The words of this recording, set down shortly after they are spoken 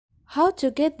How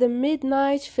to get the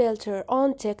midnight filter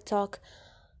on TikTok.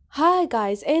 Hi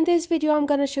guys, in this video I'm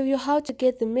gonna show you how to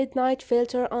get the midnight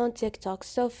filter on TikTok.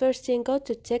 So first thing, go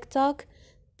to TikTok,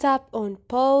 tap on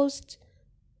post,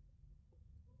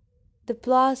 the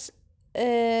plus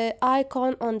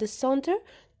icon on the center,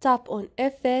 tap on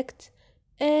effect,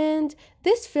 and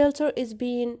this filter is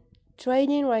being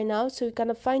trending right now, so you're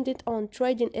gonna find it on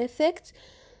trending effects.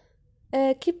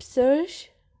 Keep search,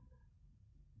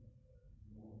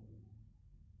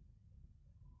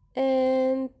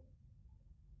 and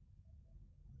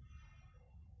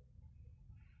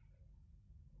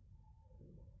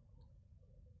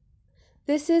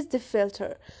this is the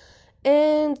filter,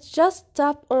 and just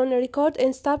tap on record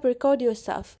and stop record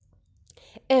yourself.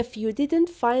 If you didn't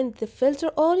find the filter,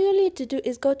 all you need to do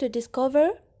is go to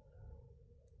discover,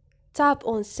 tap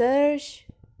on search,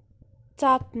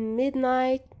 tap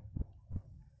midnight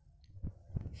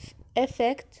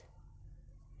effect,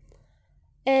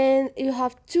 and you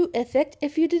have two effects.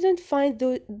 If you didn't find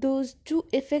those two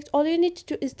effects, all you need to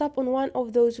do is tap on one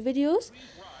of those videos,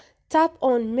 tap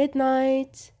on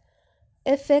midnight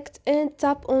effect, and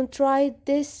tap on try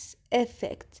this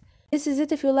effect. This is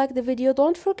it. If you like the video,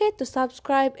 don't forget to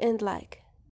subscribe and like.